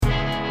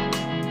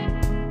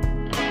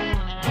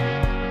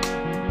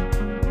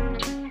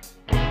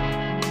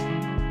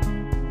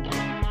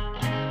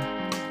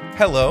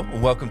Hello,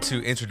 and welcome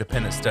to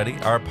Interdependent Study,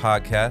 our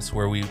podcast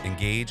where we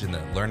engage in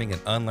the learning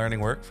and unlearning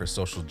work for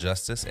social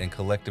justice and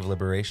collective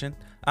liberation.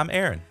 I'm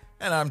Aaron.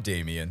 And I'm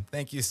Damien.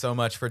 Thank you so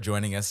much for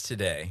joining us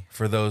today.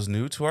 For those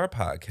new to our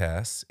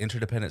podcast,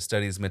 Interdependent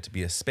Study is meant to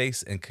be a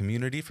space and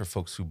community for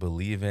folks who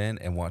believe in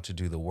and want to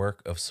do the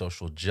work of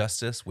social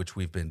justice, which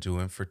we've been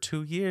doing for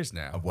 2 years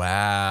now.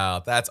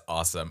 Wow, that's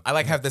awesome.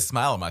 I have this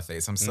smile on my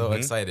face. I'm so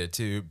excited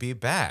to be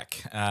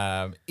back.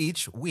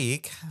 Each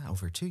week,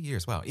 over 2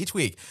 years, each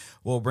week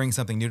we'll bring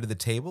something new to the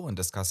table and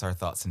discuss our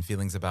thoughts and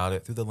feelings about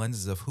it through the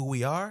lenses of who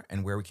we are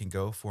and where we can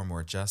go for a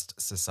more just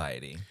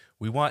society.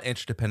 We want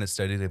Interdependent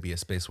Study to be a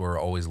space where we're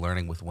always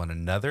learning with one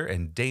another.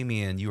 And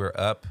Damien, you are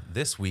up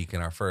this week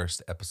in our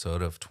first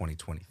episode of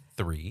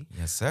 2023.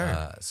 Yes,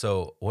 sir.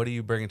 So what are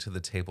you bringing to the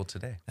table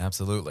today?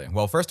 Absolutely.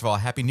 Well, first of all,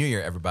 Happy New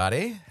Year,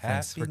 everybody.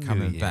 Thanks for Happy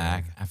coming New Year.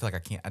 back. I feel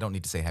like I don't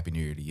need to say Happy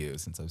New Year to you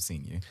since I've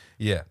seen you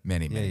Yeah.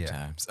 many Yeah.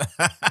 times.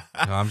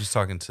 No, I'm just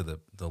talking to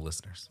the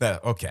listeners.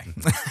 Okay.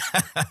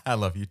 I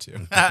love you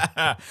too.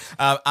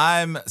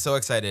 I'm so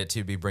excited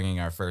to be bringing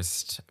our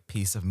first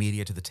piece of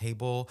media to the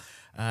table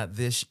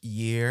this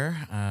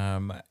year.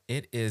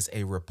 It is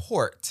a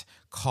report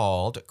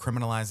called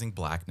Criminalizing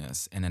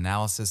Blackness, an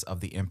analysis of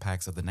the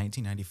impacts of the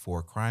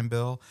 1994 crime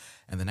bill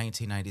and the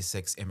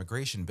 1996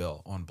 immigration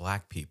bill on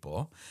Black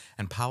people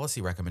and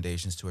policy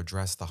recommendations to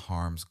address the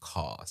harms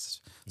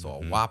caused. So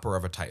a whopper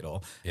of a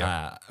title,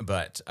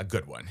 but a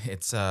good one.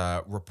 It's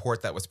a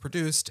report that was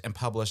produced and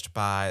published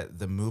by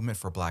the Movement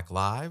for Black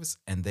Lives,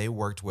 and they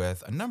worked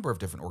with a number of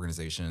different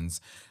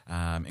organizations,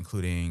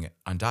 including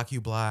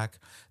UndocuBlack,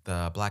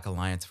 the Black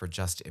Alliance for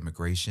Just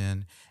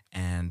Immigration,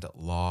 and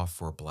Law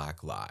for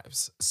Black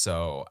Lives.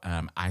 So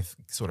I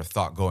sort of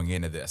thought going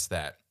into this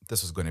that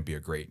this was going to be a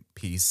great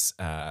piece,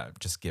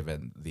 just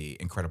given the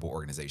incredible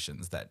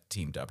organizations that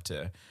teamed up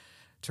to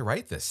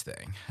write this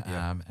thing.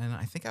 Yeah. And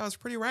I think I was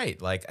pretty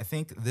right. I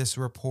think this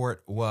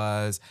report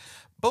was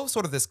both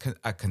sort of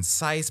a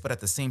concise, but at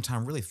the same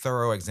time, really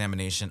thorough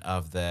examination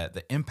of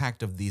the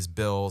impact of these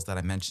bills that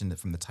I mentioned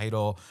from the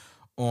title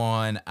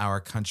on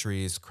our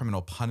country's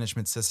criminal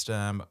punishment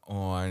system,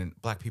 on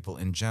Black people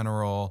in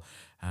general,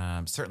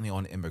 certainly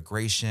on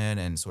immigration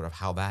and sort of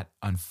how that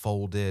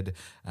unfolded,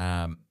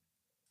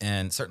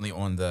 and certainly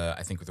on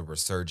the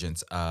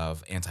resurgence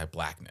of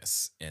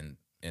anti-Blackness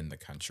in the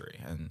country.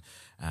 And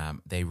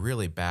they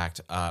really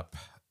backed up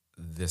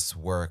this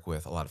work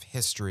with a lot of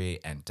history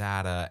and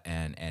data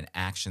and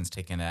actions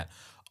taken at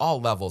all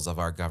levels of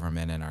our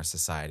government and our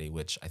society,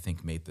 which I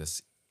think made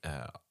this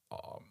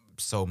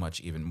so much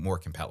even more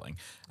compelling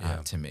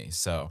to me.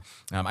 So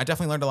I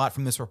definitely learned a lot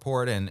from this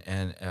report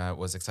and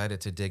was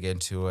excited to dig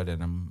into it.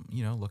 And I'm,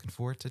 looking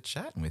forward to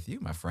chatting with you,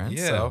 my friend.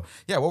 Yeah. So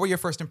what were your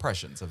first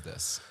impressions of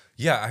this?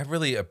 Yeah, I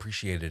really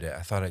appreciated it.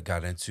 I thought it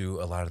got into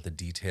a lot of the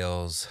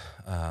details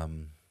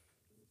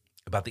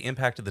about the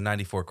impact of the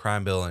 94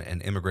 crime bill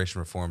and immigration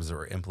reforms that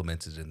were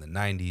implemented in the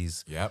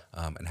 90s. Yep.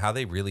 And how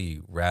they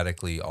really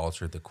radically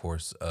altered the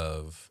course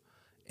of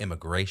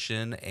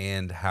immigration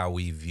and how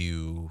we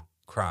view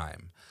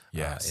crime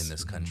in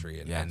this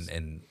country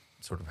and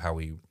sort of how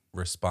we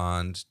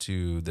respond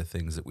to the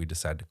things that we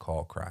decide to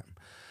call crime.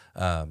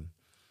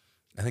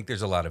 I think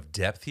there's a lot of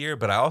depth here,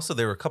 but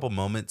there were a couple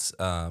moments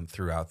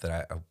throughout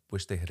that I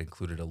wish they had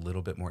included a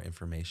little bit more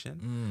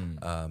information.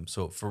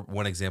 So for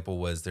one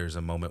example there's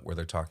a moment where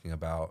they're talking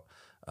about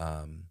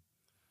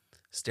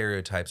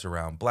stereotypes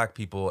around Black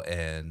people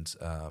and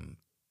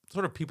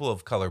sort of people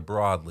of color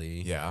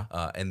broadly,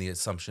 and the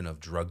assumption of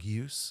drug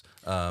use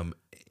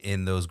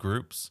in those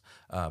groups,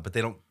 but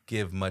they don't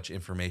give much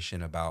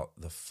information about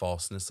the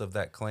falseness of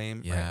that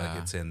claim. Yeah.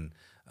 Right? It's in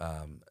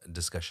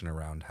discussion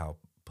around how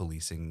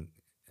policing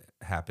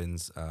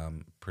happens,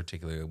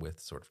 particularly with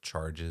sort of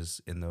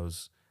charges in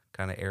those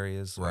kind of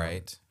areas.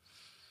 Right.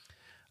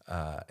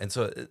 And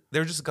so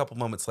there were just a couple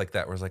moments like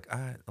that where it's like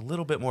a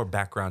little bit more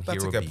background That's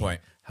here a would good be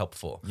point.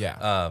 helpful.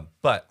 Yeah.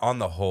 But on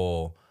the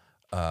whole,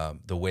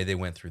 the way they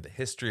went through the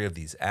history of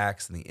these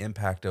acts and the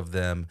impact of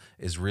them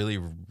is really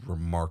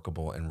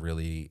remarkable and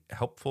really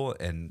helpful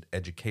and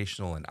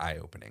educational and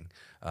eye-opening.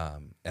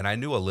 And I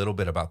knew a little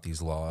bit about these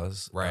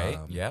laws. Right.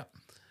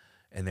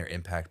 And their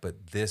impact,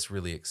 but this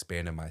really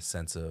expanded my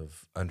sense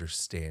of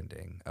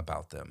understanding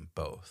about them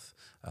both,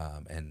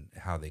 and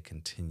how they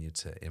continue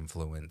to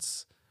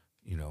influence,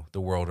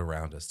 the world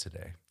around us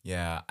today.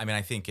 Yeah. I mean,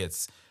 I think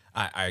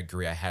I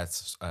agree. I had,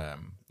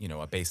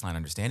 a baseline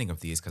understanding of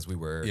these because we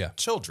were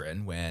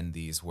children when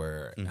these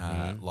were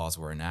laws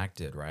were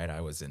enacted. Right.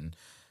 I was in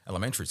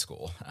elementary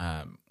school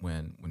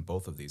when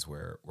both of these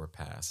were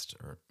passed,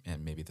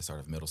 and maybe the start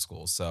of middle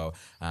school. So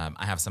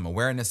I have some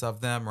awareness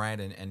of them, right,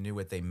 and knew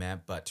what they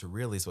meant. But to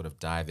really sort of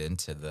dive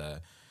into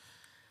the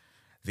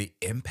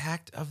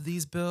impact of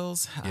these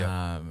bills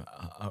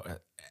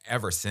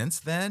ever since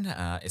then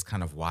is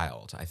kind of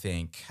wild. I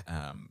think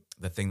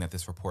the thing that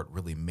this report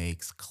really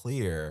makes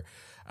clear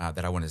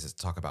that I wanted to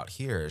talk about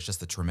here is just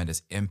the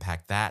tremendous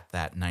impact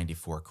that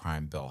 94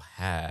 crime bill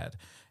had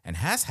and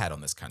has had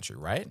on this country,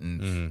 right?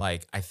 And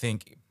I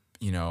think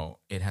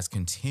it has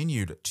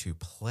continued to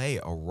play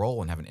a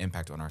role and have an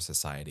impact on our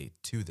society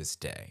to this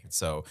day.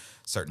 So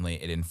certainly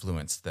it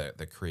influenced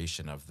the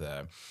creation of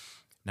the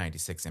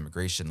 96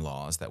 immigration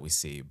laws that we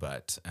see,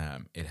 but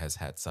it has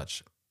had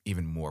such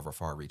even more of a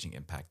far-reaching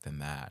impact than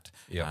that.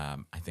 Yeah.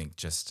 I think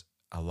just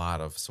a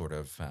lot of sort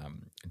of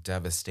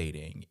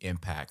devastating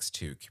impacts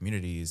to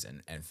communities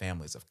and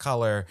families of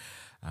color,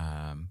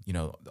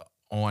 the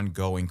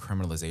ongoing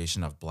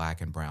criminalization of Black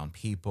and brown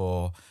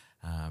people.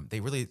 They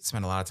really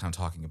spend a lot of time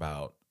talking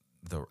about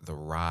the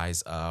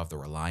rise of the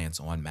reliance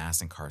on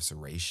mass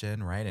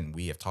incarceration, right? And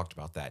we have talked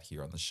about that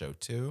here on the show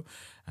too.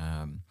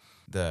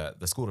 The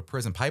school to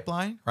prison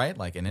pipeline, right?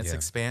 Like in its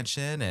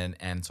expansion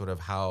and sort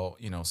of how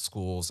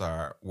schools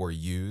were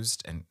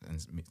used and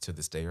to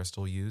this day are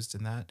still used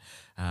in that.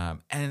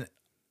 And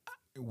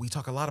we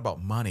talk a lot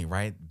about money,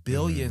 right?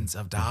 Billions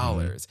of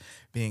dollars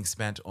being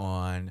spent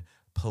on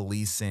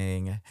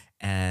policing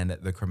and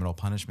the criminal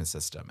punishment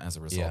system as a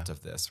result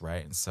of this,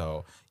 right? And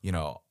so,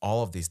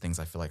 all of these things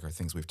I feel like are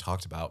things we've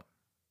talked about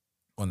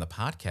on the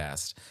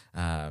podcast,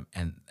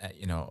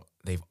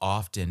 they've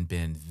often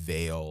been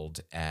veiled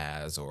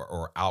as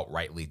or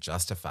outrightly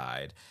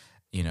justified,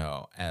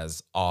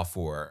 as all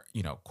for,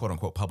 quote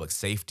unquote public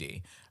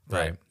safety.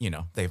 But,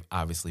 they've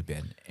obviously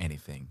been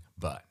anything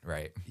but,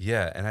 right?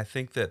 Yeah, and I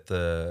think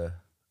that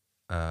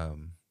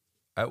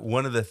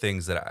one of the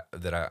things that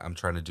I'm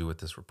trying to do with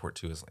this report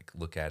too is like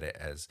look at it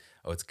as,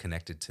 it's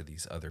connected to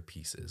these other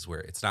pieces where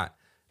it's not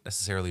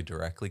necessarily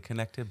directly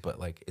connected, but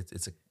like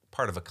it's a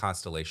part of a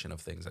constellation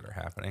of things that are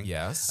happening.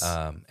 Yes.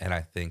 And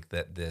I think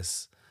that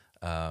this,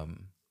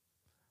 some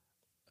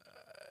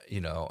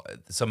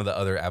of the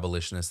other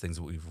abolitionist things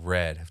that we've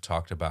read have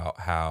talked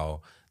about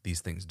how these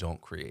things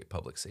don't create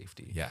public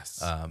safety.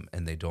 Yes.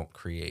 And they don't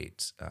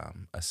create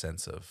a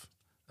sense of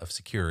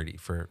security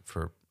for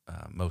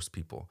most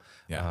people.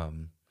 Yeah.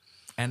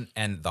 And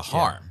the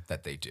harm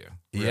that they do.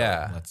 Really.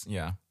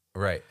 Yeah.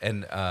 Right.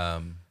 And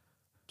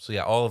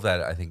all of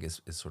that I think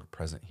is sort of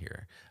present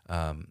here.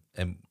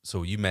 And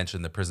so you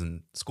mentioned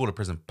the school to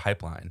prison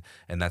pipeline,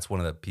 and that's one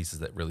of the pieces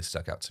that really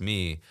stuck out to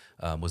me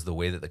was the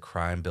way that the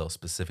crime bill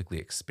specifically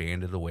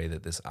expanded the way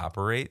that this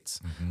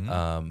operates.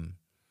 Mm-hmm.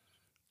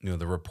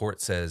 The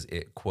report says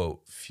it,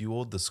 quote,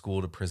 fueled the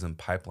school to prison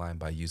pipeline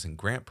by using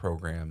grant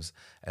programs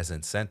as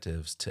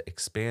incentives to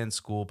expand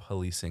school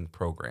policing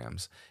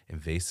programs,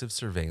 invasive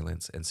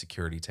surveillance, and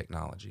security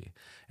technology.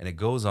 And it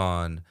goes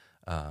on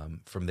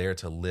from there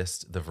to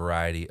list the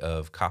variety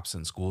of cops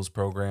in schools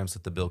programs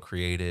that the bill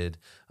created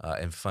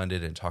and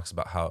funded, and talks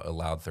about how it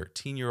allowed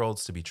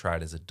 13-year-olds to be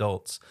tried as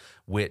adults,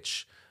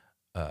 which,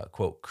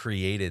 quote,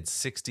 created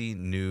 60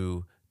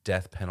 new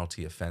death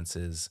penalty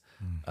offenses,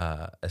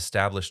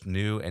 established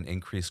new and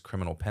increased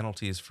criminal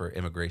penalties for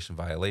immigration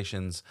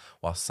violations,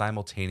 while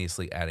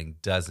simultaneously adding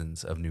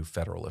dozens of new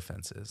federal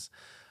offenses.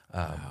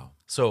 Wow.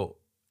 So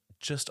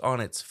just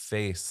on its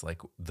face,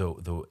 like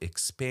the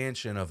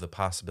expansion of the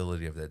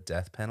possibility of the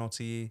death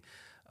penalty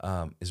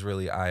is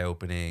really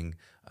eye-opening.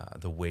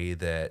 The way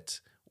that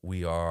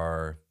we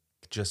are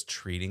just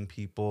treating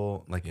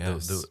people like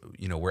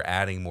we're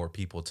adding more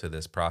people to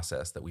this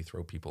process that we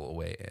throw people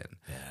away in.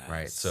 Yes.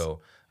 Right. So,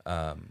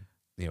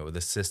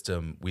 the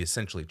system, we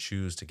essentially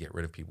choose to get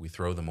rid of people. We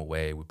throw them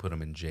away. We put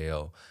them in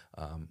jail.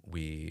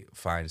 We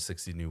find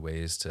 60 new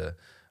ways to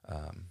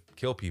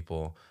kill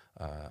people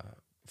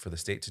for the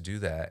state to do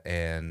that.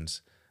 And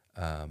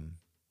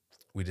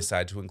we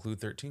decide to include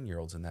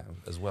 13-year-olds in that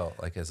as well,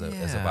 like as a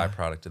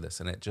byproduct of this.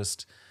 And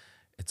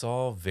it's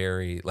all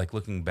very, like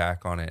looking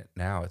back on it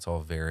now, it's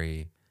all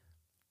very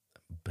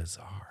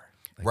bizarre.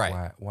 Like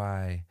right.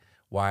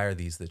 Why are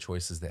these the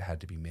choices that had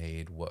to be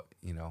made? What,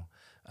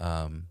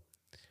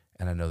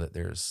 and I know that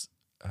there's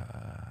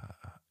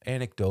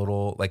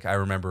anecdotal, like I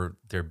remember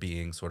there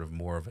being sort of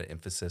more of an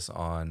emphasis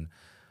on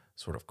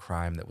sort of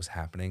crime that was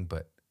happening,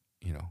 but,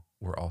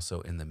 we're also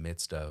in the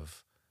midst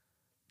of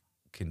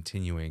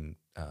continuing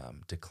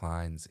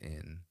declines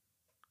in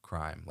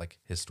crime, like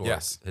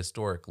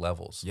historic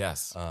levels.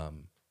 Yes.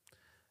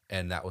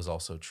 And that was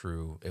also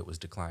true. It was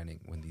declining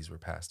when these were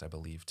passed, I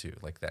believe, too.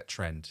 Like that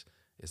trend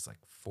is like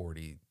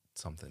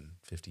 40-something,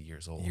 50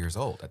 years old.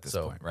 At this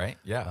point, right?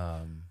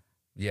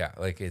 Yeah.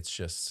 Like it's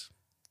just,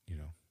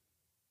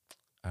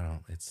 I don't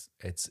know.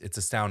 It's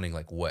astounding,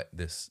 like what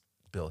this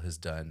bill has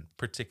done,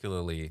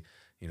 particularly,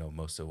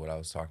 most of what I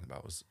was talking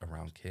about was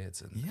around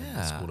kids and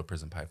the school to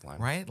prison pipeline.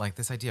 Right? Like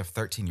this idea of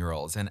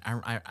 13-year-olds. And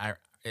I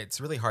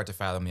it's really hard to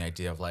fathom the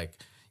idea of like,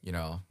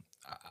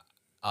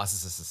 us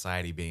as a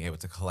society being able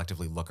to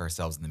collectively look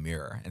ourselves in the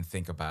mirror and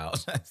think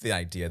about the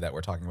idea that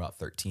we're talking about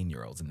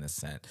 13-year-olds in this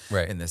sense,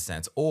 right? In this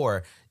sense,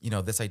 or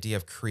this idea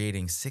of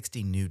creating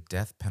 60 new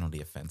death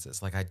penalty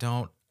offenses. Like I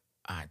don't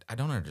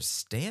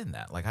understand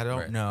that. Like I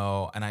don't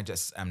know, and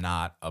I'm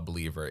not a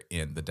believer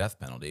in the death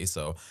penalty.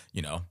 So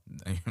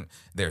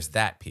there's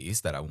that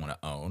piece that I want to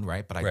own,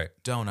 right? But I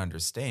don't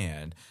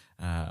understand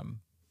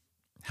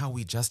how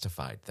we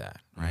justified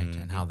that, right?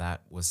 Mm-hmm. And how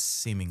that was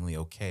seemingly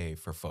okay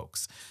for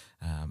folks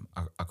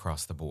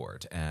across the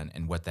board,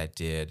 and what that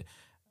did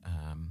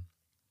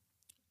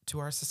to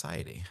our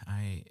society.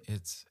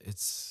 It's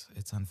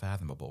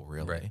unfathomable,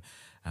 really.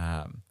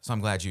 Right. So I'm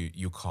glad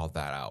you called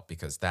that out,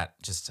 because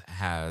that just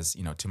has,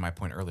 to my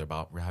point earlier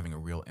about having a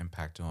real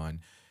impact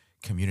on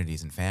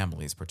communities and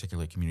families,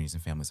 particularly communities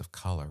and families of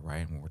color,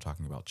 right? When we're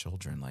talking about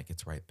children, like,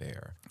 it's right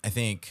there. I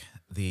think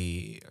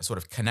the sort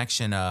of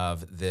connection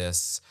of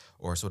this,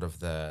 or sort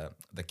of the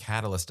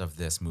catalyst of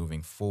this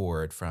moving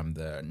forward from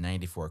the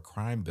 '94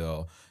 crime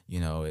bill,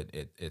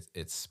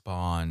 it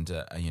spawned,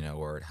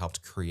 or it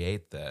helped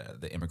create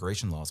the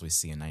immigration laws we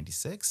see in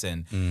 '96.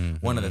 And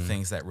one of the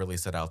things that really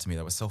stood out to me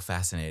that was so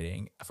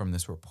fascinating from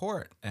this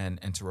report and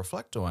to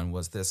reflect on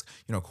was this,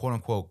 quote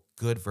unquote,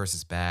 good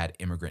versus bad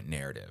immigrant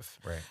narrative.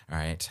 Right.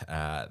 Right.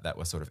 That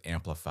was sort of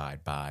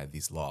amplified by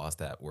these laws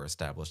that were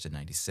established in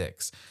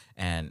 '96.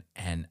 And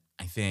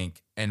I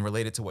think, and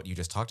related to what you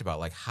just talked about,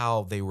 like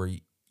how they were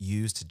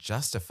used to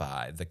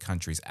justify the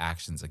country's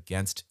actions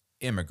against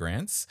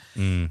immigrants,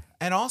 and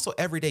also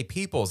everyday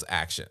people's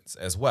actions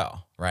as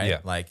well. Right.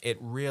 Yeah. Like, it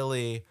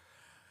really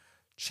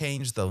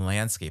changed the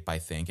landscape, I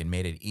think, and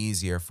made it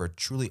easier for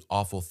truly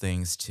awful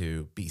things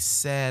to be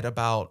said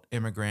about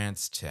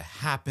immigrants, to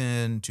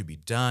happen, to be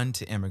done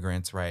to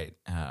immigrants, right?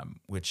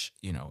 Which,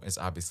 is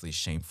obviously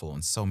shameful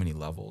on so many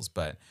levels.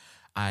 But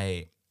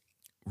I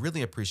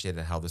really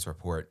appreciated how this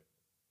report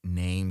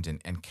named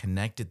and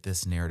connected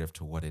this narrative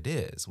to what it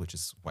is, which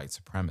is white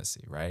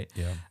supremacy, right?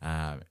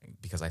 Yeah.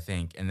 Because I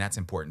think, and that's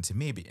important to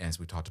me, as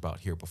we talked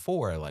about here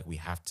before, like, we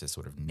have to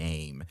sort of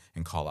name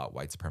and call out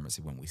white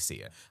supremacy when we see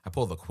it. I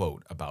pulled a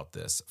quote about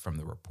this from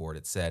the report.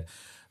 It said,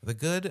 "The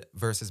good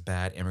versus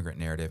bad immigrant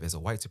narrative is a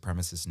white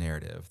supremacist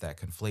narrative that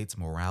conflates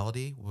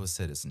morality with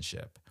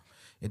citizenship.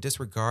 It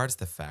disregards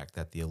the fact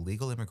that the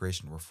Illegal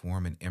Immigration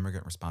Reform and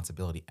Immigrant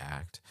Responsibility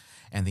Act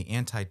and the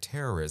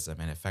Anti-Terrorism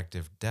and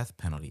Effective Death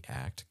Penalty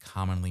Act,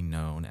 commonly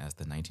known as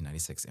the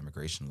 1996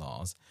 immigration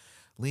laws,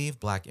 leave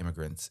Black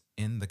immigrants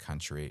in the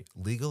country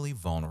legally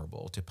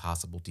vulnerable to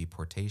possible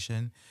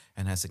deportation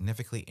and has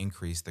significantly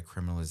increased the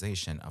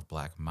criminalization of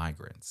Black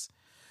migrants.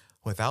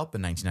 Without the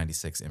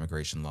 1996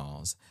 immigration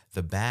laws,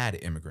 the bad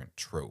immigrant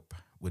trope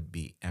would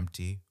be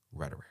empty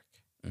rhetoric."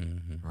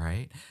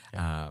 Right?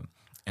 Yeah.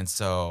 And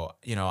so,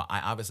 I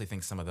obviously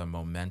think some of the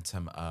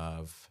momentum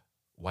of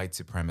white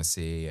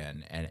supremacy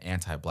and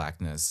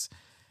anti-Blackness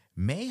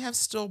may have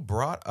still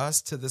brought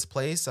us to this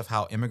place of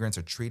how immigrants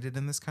are treated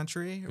in this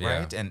country,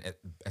 right? And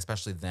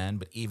especially then,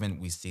 but even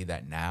we see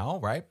that now,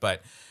 right?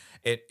 But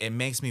it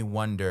makes me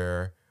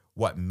wonder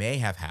what may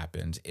have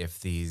happened if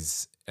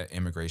these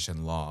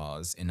immigration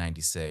laws in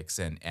 '96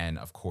 and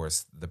of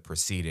course the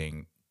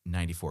preceding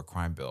 '94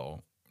 crime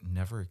bill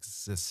never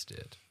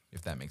existed,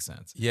 if that makes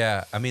sense.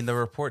 Yeah, I mean, the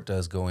report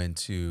does go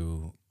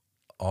into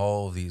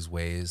all these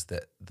ways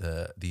that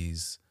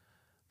this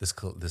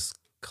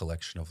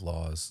collection of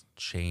laws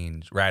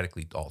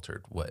radically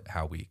altered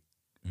how we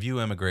view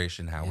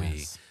immigration, how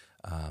we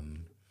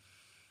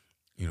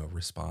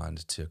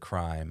respond to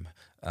crime,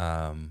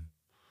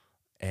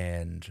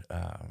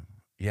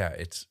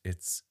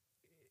 it's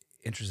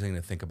interesting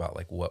to think about,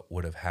 like, what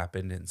would have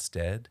happened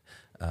instead,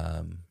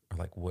 or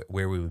like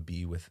where we would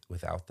be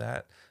without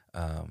that.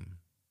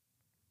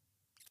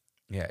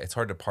 Yeah, it's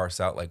hard to parse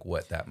out, like,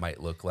 what that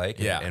might look like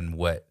and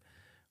what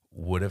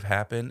would have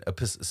happened,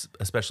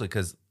 especially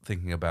because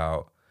thinking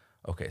about,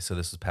 okay, so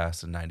this was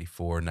passed in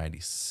 '94,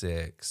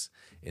 '96.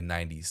 In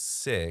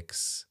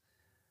 '96,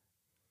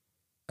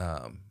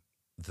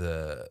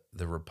 the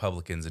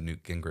Republicans and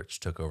Newt Gingrich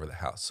took over the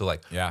House. So,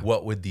 like,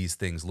 what would these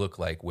things look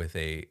like with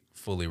a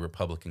fully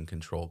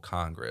Republican-controlled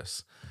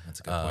Congress? That's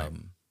a good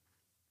point.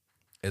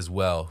 As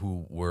well,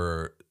 who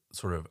were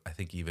sort of, I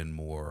think, even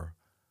more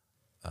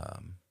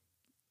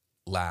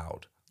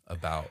loud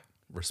about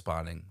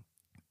responding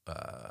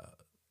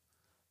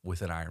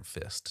with an iron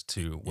fist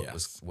to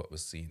what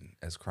was seen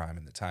as crime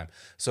in the time.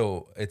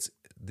 So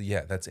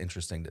that's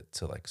interesting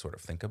to like sort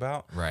of think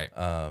about. Right.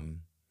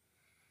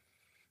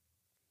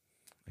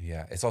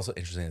 It's also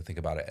interesting to think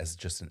about it as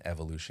just an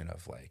evolution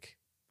of, like,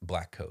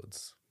 Black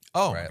codes.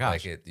 Oh, right?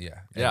 Gosh. Like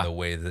and the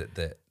way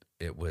that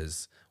it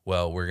was,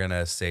 well, we're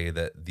gonna say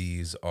that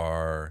these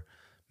are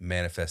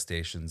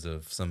manifestations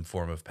of some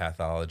form of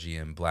pathology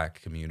in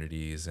Black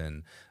communities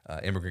and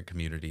immigrant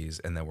communities,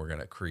 and then we're going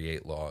to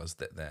create laws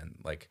that then,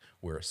 like,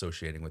 we're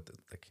associating with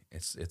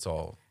it's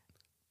all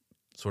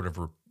sort of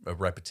a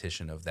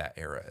repetition of that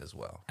era as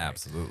well. Right?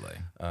 Absolutely.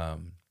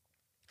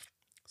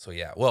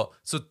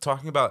 So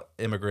talking about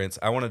immigrants,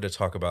 I wanted to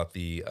talk about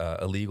the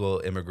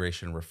Illegal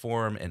Immigration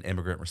Reform and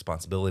Immigrant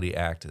Responsibility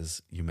Act,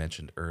 as you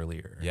mentioned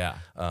earlier. Yeah.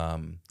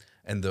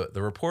 And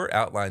the report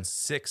outlines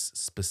 6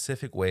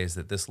 specific ways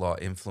that this law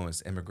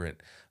influenced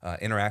immigrant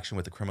interaction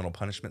with the criminal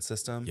punishment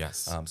system.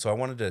 Yes. So I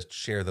wanted to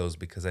share those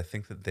because I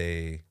think that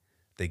they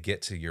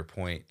get to your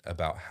point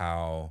about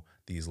how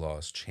these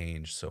laws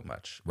change so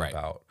much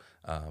about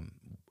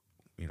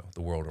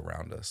the world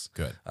around us.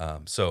 Good.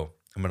 So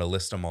I'm going to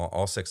list them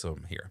all 6 of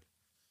them here.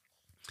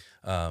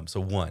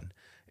 So 1,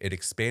 it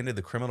expanded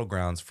the criminal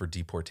grounds for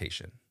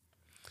deportation.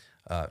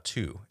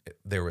 2,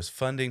 there was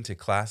funding to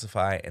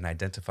classify and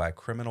identify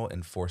criminal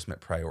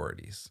enforcement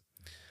priorities.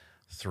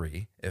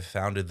 3, it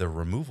founded the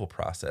removal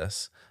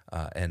process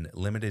and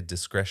limited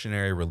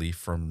discretionary relief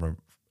from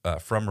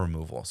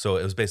removal. So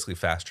it was basically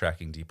fast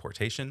tracking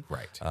deportation.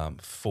 Right.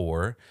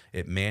 4,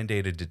 it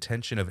mandated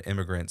detention of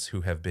immigrants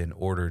who have been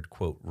ordered,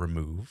 quote,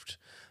 removed.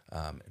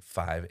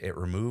 5, it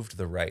removed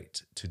the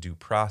right to due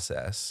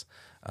process.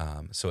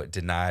 So it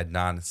denied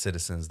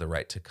non-citizens the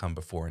right to come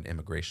before an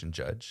immigration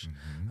judge.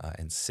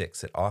 And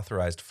 6, it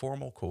authorized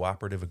formal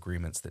cooperative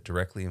agreements that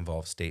directly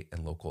involve state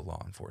and local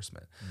law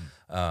enforcement.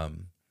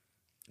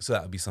 So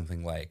that would be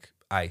something like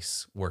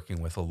ICE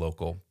working with a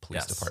local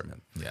police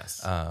department.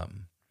 Yes.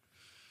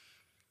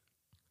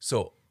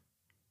 So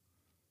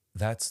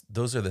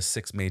those are the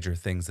 6 major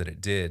things that it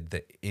did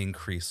that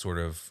increase sort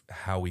of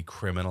how we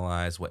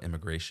criminalize what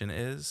immigration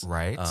is.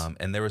 Right.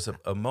 And there was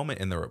a moment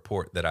in the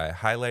report that I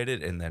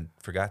highlighted and then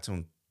forgot to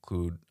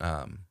include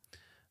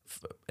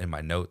in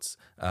my notes.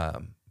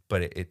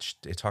 But it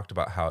talked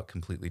about how it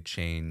completely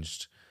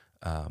changed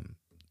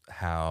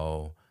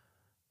how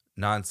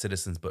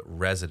non-citizens but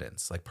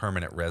residents, like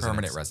permanent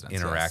residents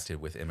interacted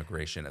with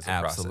immigration as a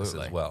process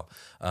as well.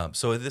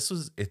 So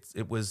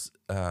it was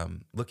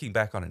looking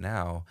back on it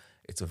now,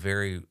 it's a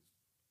very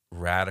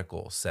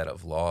radical set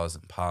of laws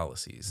and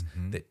policies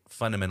that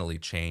fundamentally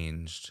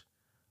changed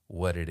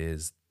what it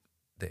is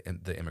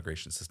the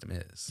immigration system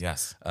is.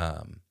 Yes.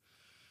 And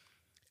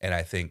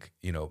I think,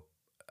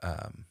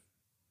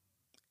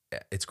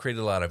 it's created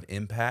a lot of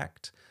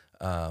impact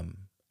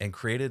and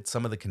created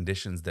some of the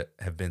conditions that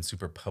have been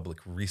super public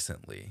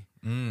recently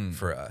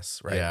for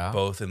us, right? Yeah.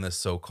 Both in the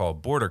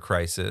so-called border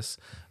crisis,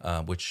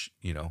 which,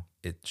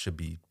 it should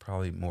be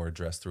probably more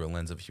addressed through a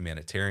lens of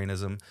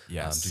humanitarianism,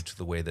 due to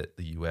the way that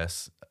the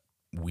U.S.,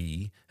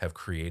 we have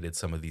created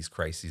some of these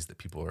crises that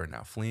people are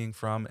now fleeing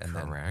from and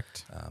then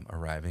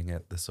arriving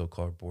at the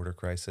so-called border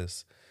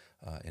crisis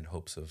in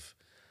hopes of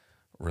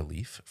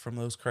relief from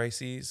those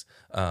crises.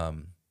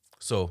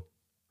 So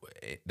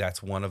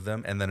that's one of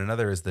them. And then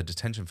another is the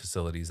detention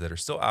facilities that are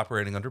still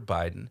operating under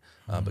Biden,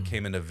 but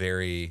came into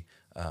very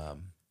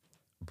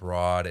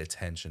broad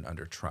attention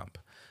under Trump.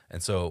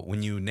 And so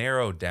when you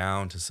narrow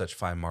down to such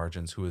fine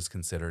margins who is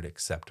considered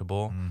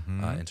acceptable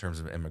in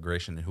terms of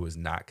immigration and who is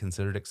not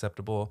considered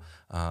acceptable,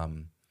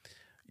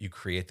 you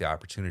create the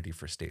opportunity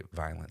for state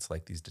violence,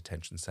 like these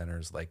detention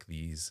centers, like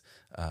these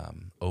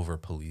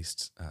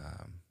over-policed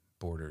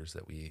borders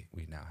that we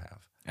now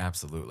have.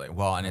 Absolutely.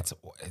 Well, and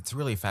it's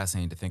really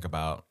fascinating to think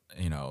about,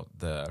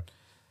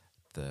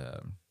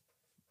 the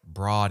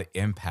broad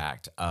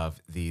impact of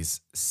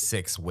these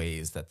 6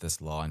 ways that this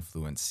law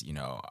influence,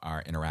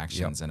 our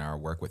interactions and our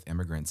work with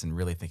immigrants, and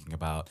really thinking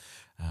about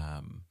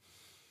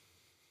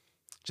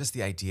just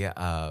the idea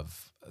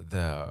of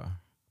the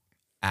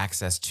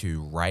access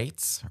to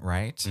rights,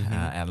 right,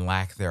 and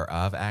lack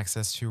thereof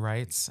access to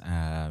rights,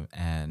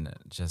 and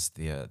just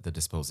the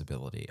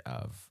disposability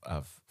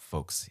of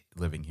folks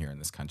living here in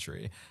this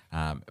country.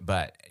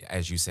 But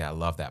as you say, I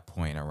love that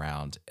point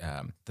around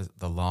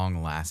the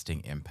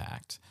long-lasting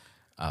impact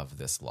of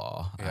this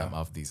law,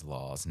 of these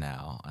laws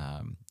now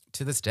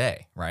to this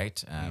day,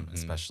 right?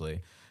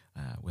 Especially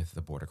with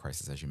the border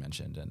crisis, as you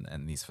mentioned,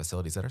 and these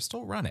facilities that are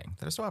still running,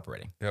 that are still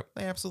operating. Yep.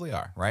 They absolutely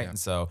are, right? And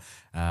so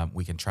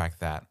we can track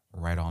that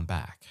right on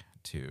back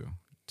to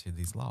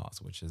these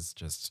laws, which is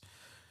just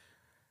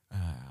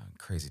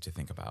crazy to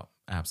think about.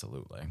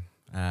 Absolutely.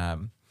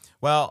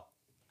 Well,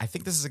 I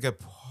think this is a good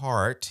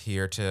part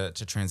here to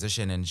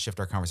transition and shift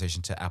our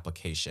conversation to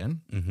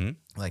application.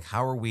 Like,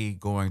 how are we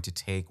going to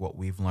take what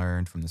we've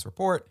learned from this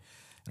report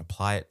and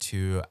apply it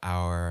to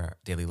our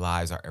daily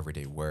lives, our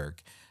everyday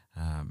work?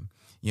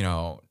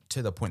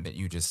 To the point that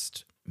you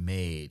just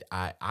made,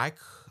 I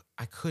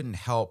couldn't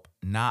help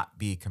not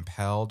be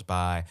compelled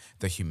by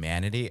the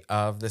humanity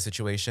of the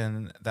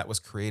situation that was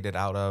created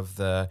out of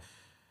the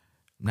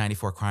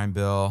 94 crime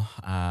bill,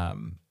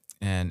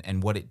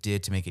 and what it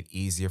did to make it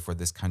easier for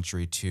this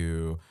country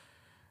to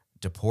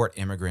deport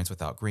immigrants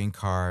without green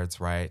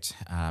cards, right?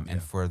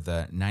 And for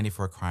the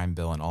 94 crime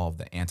bill and all of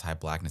the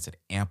anti-Blackness it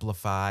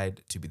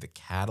amplified to be the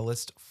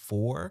catalyst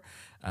for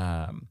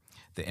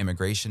the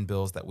immigration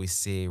bills that we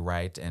see,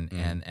 right?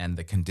 And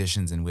the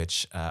conditions in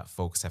which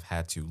folks have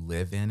had to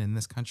live in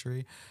this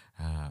country.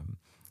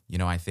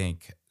 I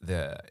think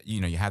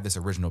you have this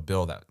original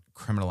bill that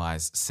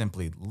criminalized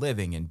simply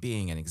living and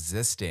being and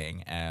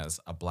existing as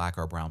a Black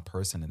or brown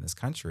person in this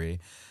country,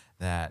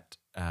 that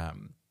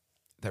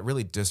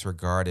really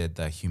disregarded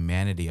the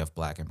humanity of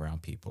Black and brown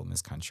people in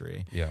this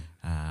country. Yeah.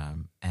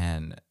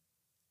 And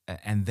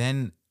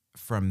then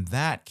from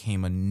that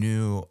came a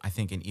new, I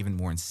think, an even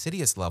more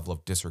insidious level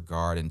of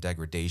disregard and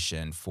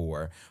degradation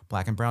for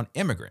Black and brown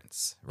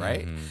immigrants,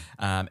 right?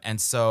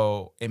 And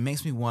so it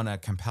makes me want to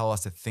compel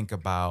us to think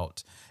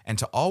about and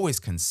to always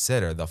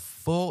consider the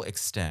full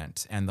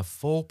extent and the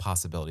full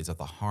possibilities of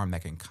the harm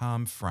that can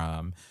come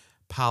from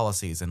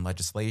policies and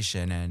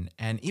legislation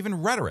and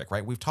even rhetoric,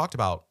 right? We've talked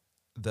about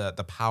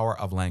the power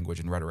of language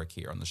and rhetoric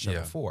here on the show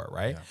before,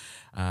 right?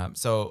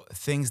 So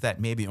things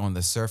that maybe on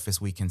the surface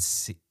we can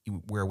see,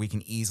 where we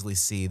can easily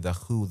see the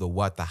who, the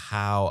what, the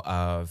how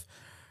of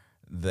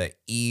the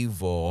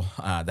evil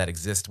that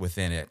exists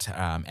within it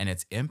and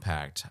its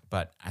impact.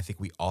 But I think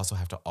we also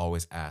have to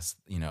always ask,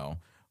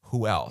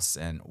 who else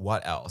and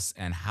what else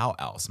and how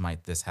else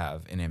might this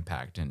have an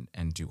impact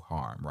and do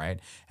harm,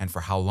 right? And for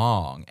how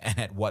long and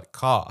at what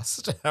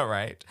cost,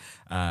 right?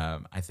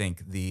 I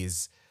think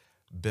these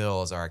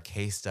bills are a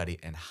case study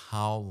in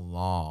how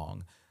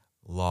long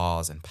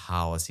laws and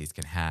policies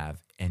can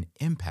have an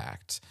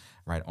impact,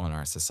 right, on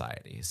our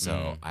society.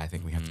 So I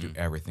think we have to do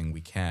everything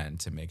we can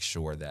to make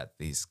sure that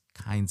these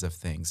kinds of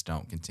things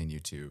don't continue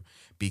to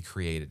be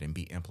created and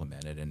be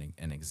implemented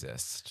and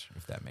exist,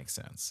 if that makes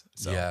sense.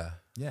 So,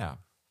 yeah.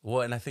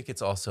 Well, and I think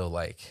it's also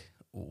like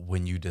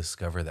when you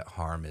discover that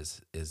harm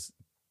is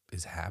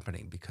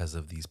happening because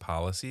of these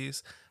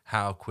policies,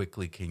 how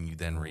quickly can you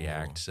then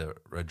react to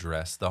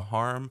address the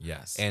harm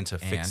and to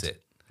fix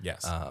it?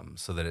 Yes.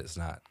 So that it's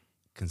not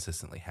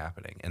consistently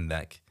happening. And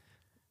that,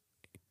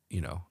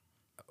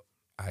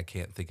 I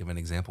can't think of an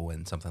example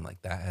when something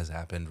like that has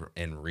happened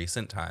in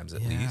recent times,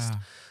 at least.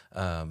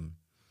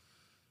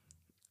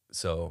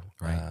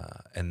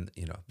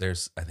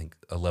 There's, I think,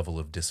 a level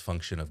of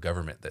dysfunction of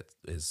government that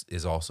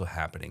is also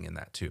happening in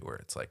that too, where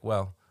it's like,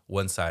 well,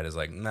 one side is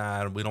like,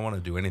 nah, we don't want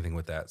to do anything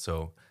with that,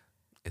 so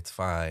it's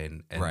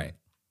fine. And right.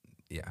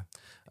 Yeah.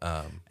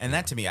 And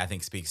that to me, I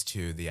think, speaks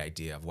to the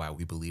idea of why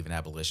we believe in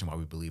abolition, why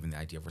we believe in the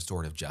idea of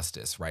restorative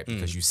justice, right?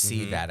 Because you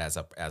see that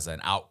as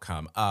an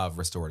outcome of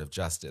restorative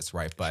justice,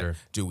 right? But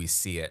do we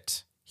see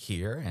it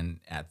here and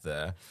at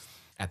the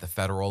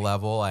federal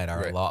level, at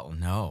our law?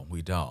 No,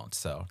 we don't.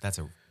 So that's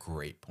a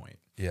great point.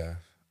 Yeah.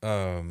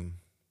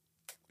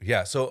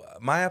 So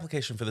my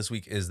application for this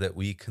week is that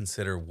we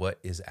consider what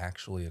is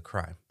actually a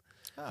crime.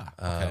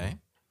 Okay.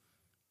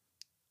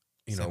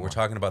 We're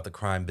talking about the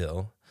crime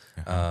bill.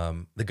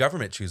 The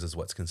government chooses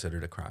what's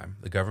considered a crime.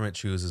 The government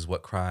chooses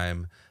which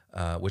crime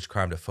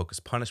to focus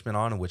punishment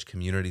on and which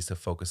communities to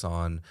focus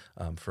on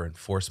for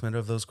enforcement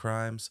of those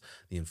crimes.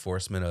 The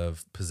enforcement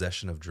of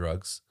possession of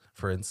drugs,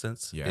 for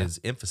instance, is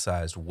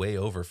emphasized way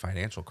over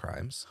financial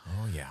crimes.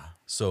 Oh, yeah.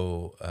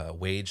 So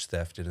wage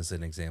theft is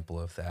an example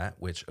of that,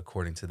 which,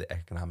 according to the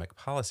Economic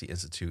Policy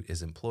Institute,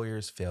 is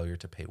employers' failure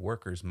to pay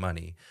workers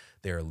money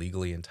they are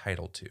legally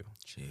entitled to.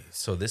 Jeez.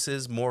 So this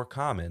is more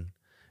common.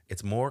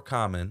 It's more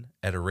common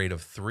at a rate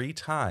of 3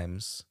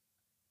 times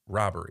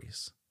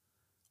robberies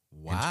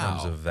in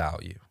terms of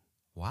value.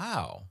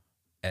 Wow.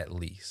 At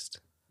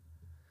least.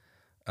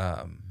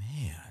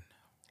 Man.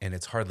 And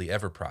it's hardly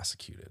ever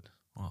prosecuted.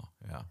 Oh,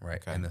 yeah.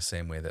 Right. Okay. In the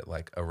same way that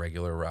like a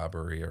regular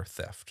robbery or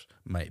theft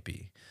might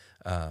be.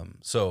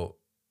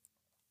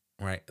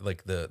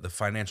 Like the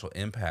financial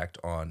impact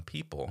on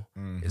people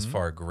is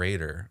far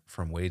greater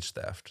from wage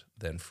theft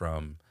than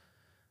from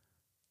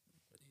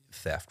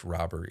theft,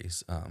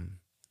 robberies.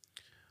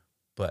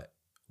 But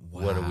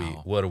what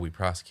are we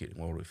prosecuting?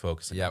 What are we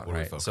focusing on? What are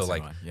we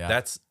focusing on?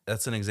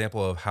 That's an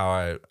example of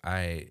how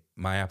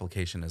my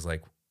application is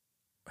like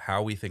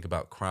how we think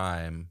about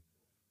crime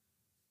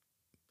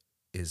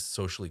is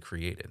socially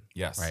created.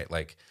 Yes. Right?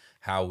 Like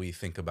how we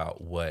think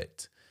about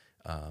what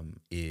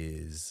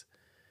is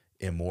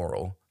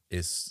immoral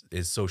is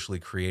socially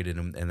created,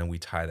 and then we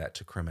tie that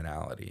to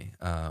criminality.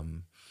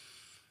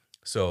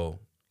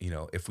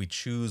 If we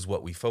choose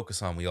what we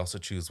focus on, we also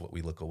choose what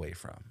we look away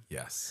from.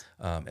 Yes.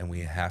 And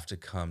we have to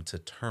come to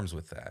terms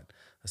with that,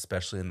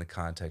 especially in the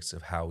context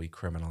of how we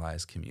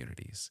criminalize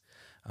communities.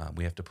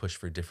 We have to push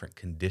for different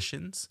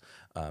conditions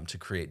to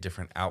create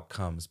different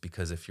outcomes,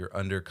 because if you're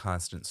under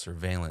constant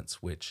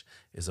surveillance, which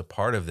is a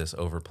part of this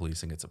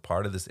over-policing, it's a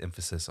part of this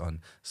emphasis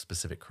on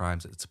specific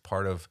crimes, it's a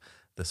part of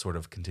the sort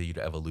of continued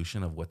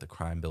evolution of what the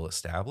crime bill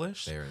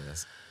established. There it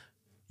is.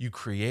 You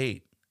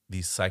create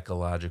these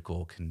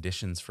psychological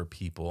conditions for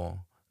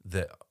people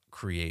that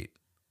create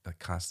a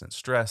constant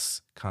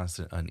stress,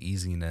 constant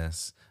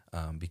uneasiness,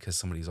 because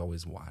somebody's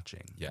always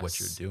watching what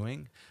you're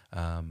doing,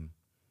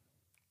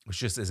 which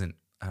just isn't,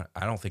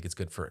 I don't think it's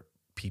good for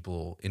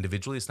people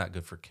individually. It's not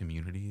good for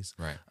communities.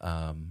 Right.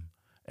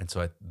 And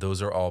so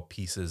those are all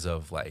pieces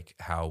of like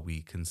how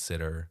we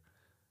consider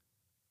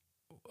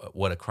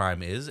what a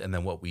crime is and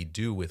then what we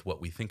do with what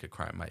we think a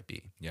crime might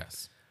be.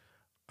 Yes.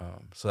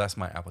 So that's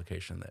my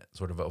application that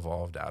sort of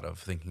evolved out of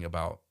thinking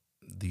about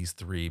these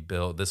 3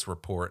 this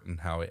report and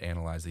how it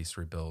analyzed these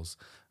 3 bills.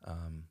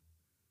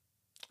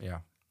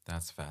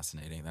 That's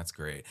fascinating. That's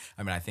great.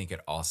 I mean, I think it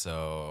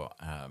also,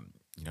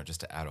 just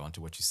to add on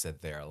to what you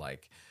said there,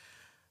 like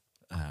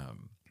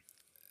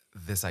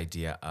this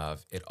idea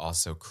of it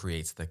also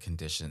creates the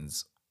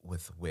conditions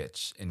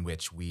in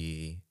which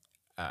we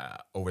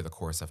over the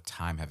course of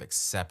time have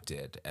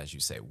accepted, as you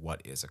say,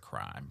 what is a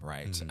crime,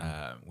 right?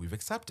 Mm-hmm. We've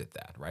accepted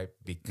that, right?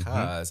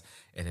 Because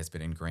it has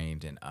been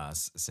ingrained in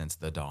us since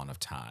the dawn of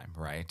time,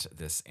 right?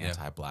 This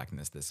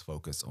anti-Blackness, this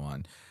focus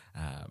on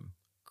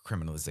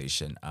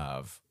criminalization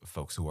of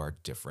folks who are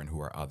different,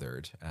 who are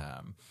othered,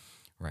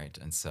 right?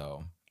 And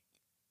so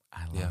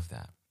I love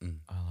that.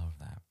 I love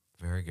that.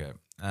 Very good.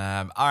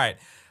 All right.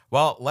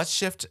 Well, let's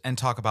shift and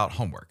talk about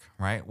homework,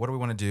 right? What do we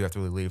want to do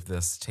after we leave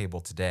this table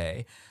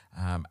today?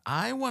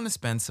 I want to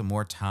spend some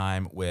more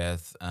time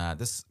with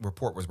this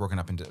report was broken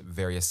up into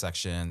various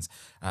sections.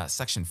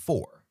 Section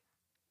 4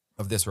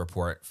 of this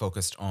report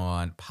focused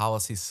on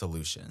policy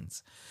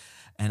solutions.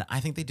 And I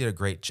think they did a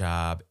great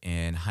job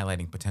in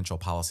highlighting potential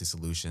policy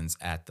solutions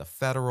at the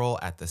federal,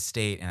 at the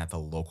state, and at the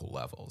local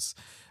levels.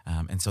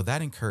 And so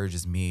that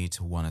encourages me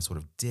to want to sort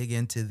of dig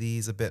into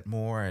these a bit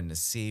more and to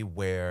see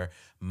where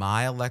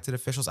my elected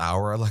officials,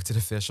 our elected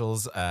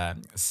officials,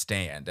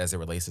 stand as it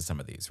relates to some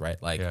of these,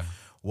 right? Like,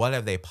 what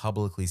have they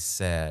publicly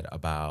said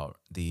about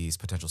these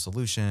potential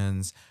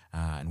solutions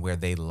and where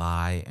they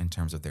lie in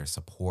terms of their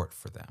support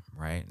for them,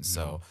 right? And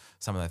so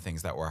some of the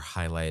things that were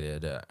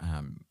highlighted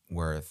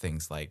were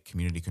things like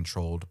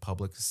community-controlled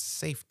public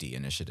safety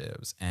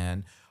initiatives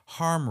and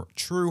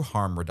true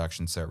harm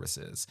reduction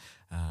services,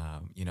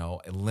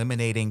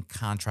 eliminating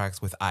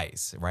contracts with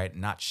ICE, right?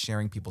 Not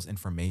sharing people's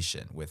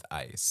information with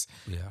ICE,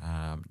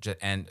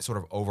 and sort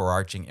of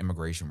overarching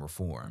immigration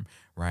reform,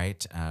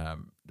 right?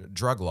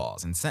 Drug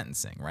laws and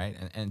sentencing, right?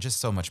 And just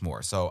so much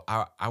more. So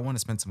I want to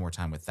spend some more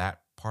time with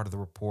that part of the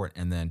report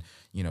and then,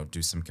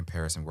 do some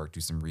comparison work,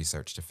 do some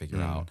research to figure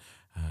out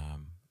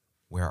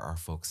where our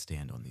folks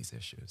stand on these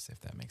issues,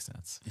 if that makes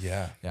sense.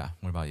 Yeah. Yeah.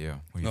 What about you?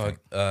 What do you think?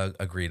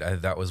 Agreed.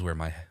 That was where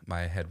my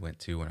head went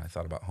to when I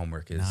thought about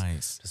homework,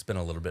 is to spend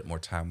a little bit more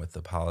time with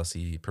the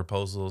policy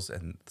proposals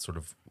and sort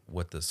of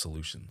what the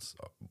solutions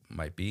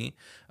might be.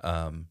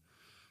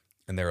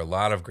 And there are a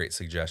lot of great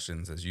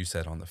suggestions, as you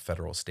said, on the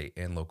federal, state,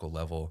 and local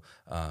level.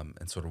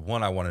 And sort of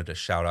one I wanted to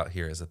shout out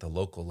here is at the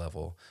local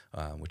level,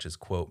 which is,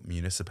 quote,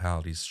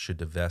 municipalities should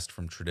divest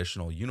from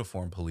traditional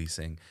uniform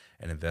policing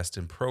and invest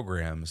in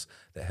programs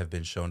that have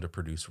been shown to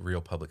produce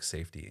real public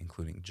safety,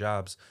 including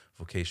jobs,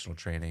 vocational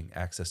training,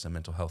 access to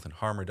mental health and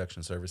harm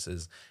reduction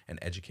services, and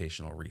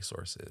educational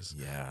resources.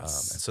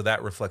 Yes. And so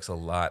that reflects a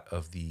lot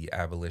of the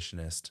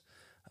abolitionist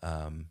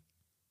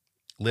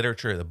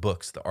literature, the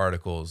books, the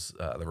articles,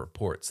 the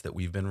reports that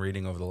we've been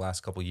reading over the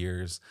last couple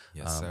years.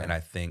 Yes, sir. And I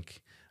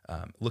think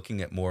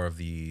looking at more of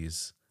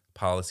these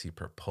policy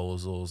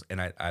proposals, and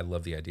I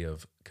love the idea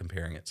of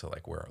comparing it to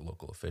like where our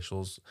local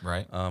officials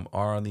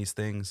are on these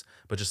things,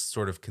 but just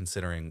sort of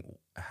considering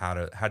how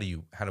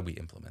do we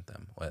implement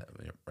them,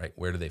 right?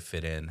 Where do they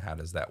fit in? How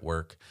does that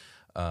work?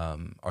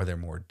 Are there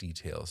more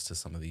details to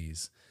some of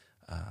these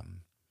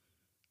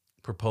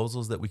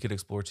proposals that we could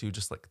explore too?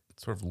 Just like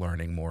sort of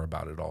learning more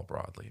about it all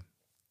broadly.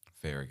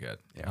 Very good.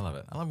 Yeah. I love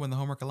it. I love when the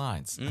homework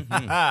aligns.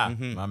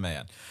 My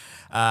man.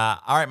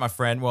 All right, my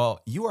friend.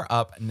 Well, you are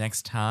up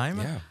next time.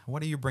 Yeah.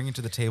 What are you bringing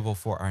to the table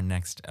for our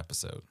next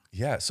episode?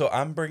 Yeah. So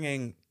I'm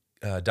bringing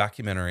a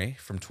documentary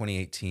from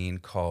 2018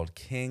 called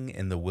King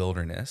in the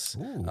Wilderness.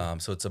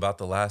 So it's about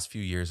the last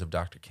few years of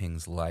Dr.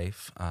 King's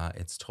life.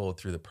 It's told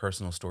through the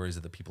personal stories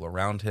of the people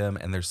around him,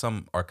 and there's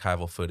some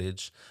archival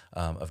footage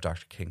of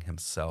Dr. King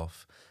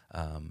himself.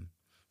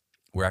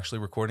 We're actually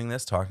recording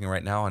this, talking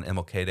right now on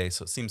MLK Day,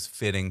 so it seems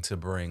fitting to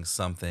bring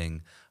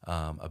something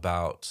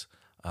about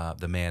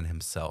the man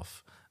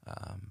himself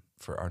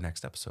for our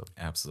next episode.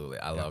 Absolutely.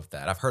 I love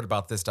that. I've heard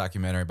about this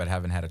documentary, but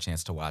haven't had a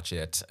chance to watch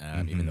it,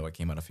 even though it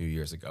came out a few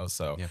years ago.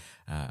 So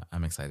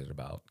I'm excited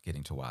about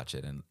getting to watch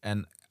it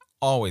and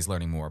always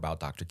learning more about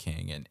Dr.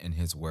 King and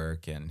his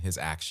work and his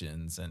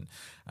actions and,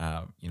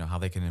 how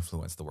they can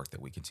influence the work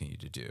that we continue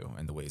to do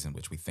and the ways in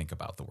which we think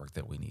about the work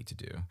that we need to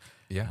do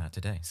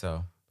today.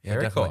 So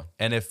very definitely. cool.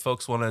 And if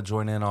folks want to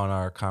join in on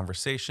our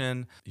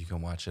conversation, you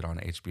can watch it on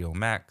HBO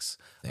Max.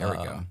 There we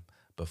go.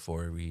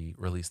 Before we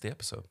release the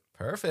episode.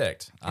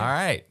 Perfect. Yeah. All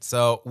right.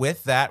 So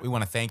with that, we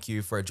want to thank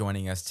you for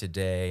joining us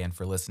today and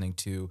for listening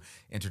to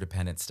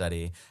Interdependent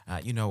Study.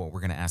 You know what we're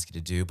going to ask you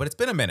to do, but it's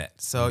been a minute,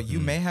 so you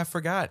may have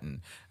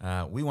forgotten.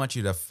 We want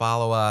you to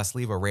follow us,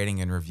 leave a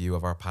rating and review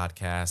of our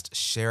podcast,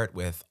 share it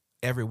with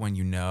everyone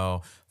you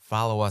know.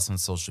 Follow us on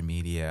social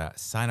media,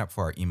 sign up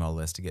for our email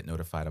list to get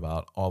notified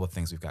about all the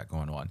things we've got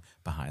going on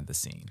behind the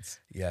scenes.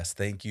 Yes,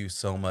 thank you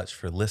so much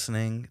for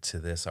listening to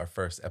this, our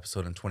first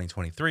episode in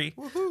 2023.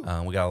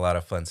 Woohoo. We got a lot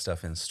of fun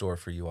stuff in store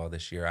for you all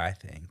this year, I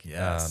think.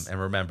 Yes. And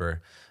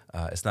remember,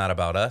 it's not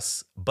about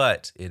us,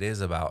 but it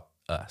is about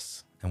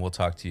us. And we'll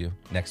talk to you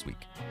next week.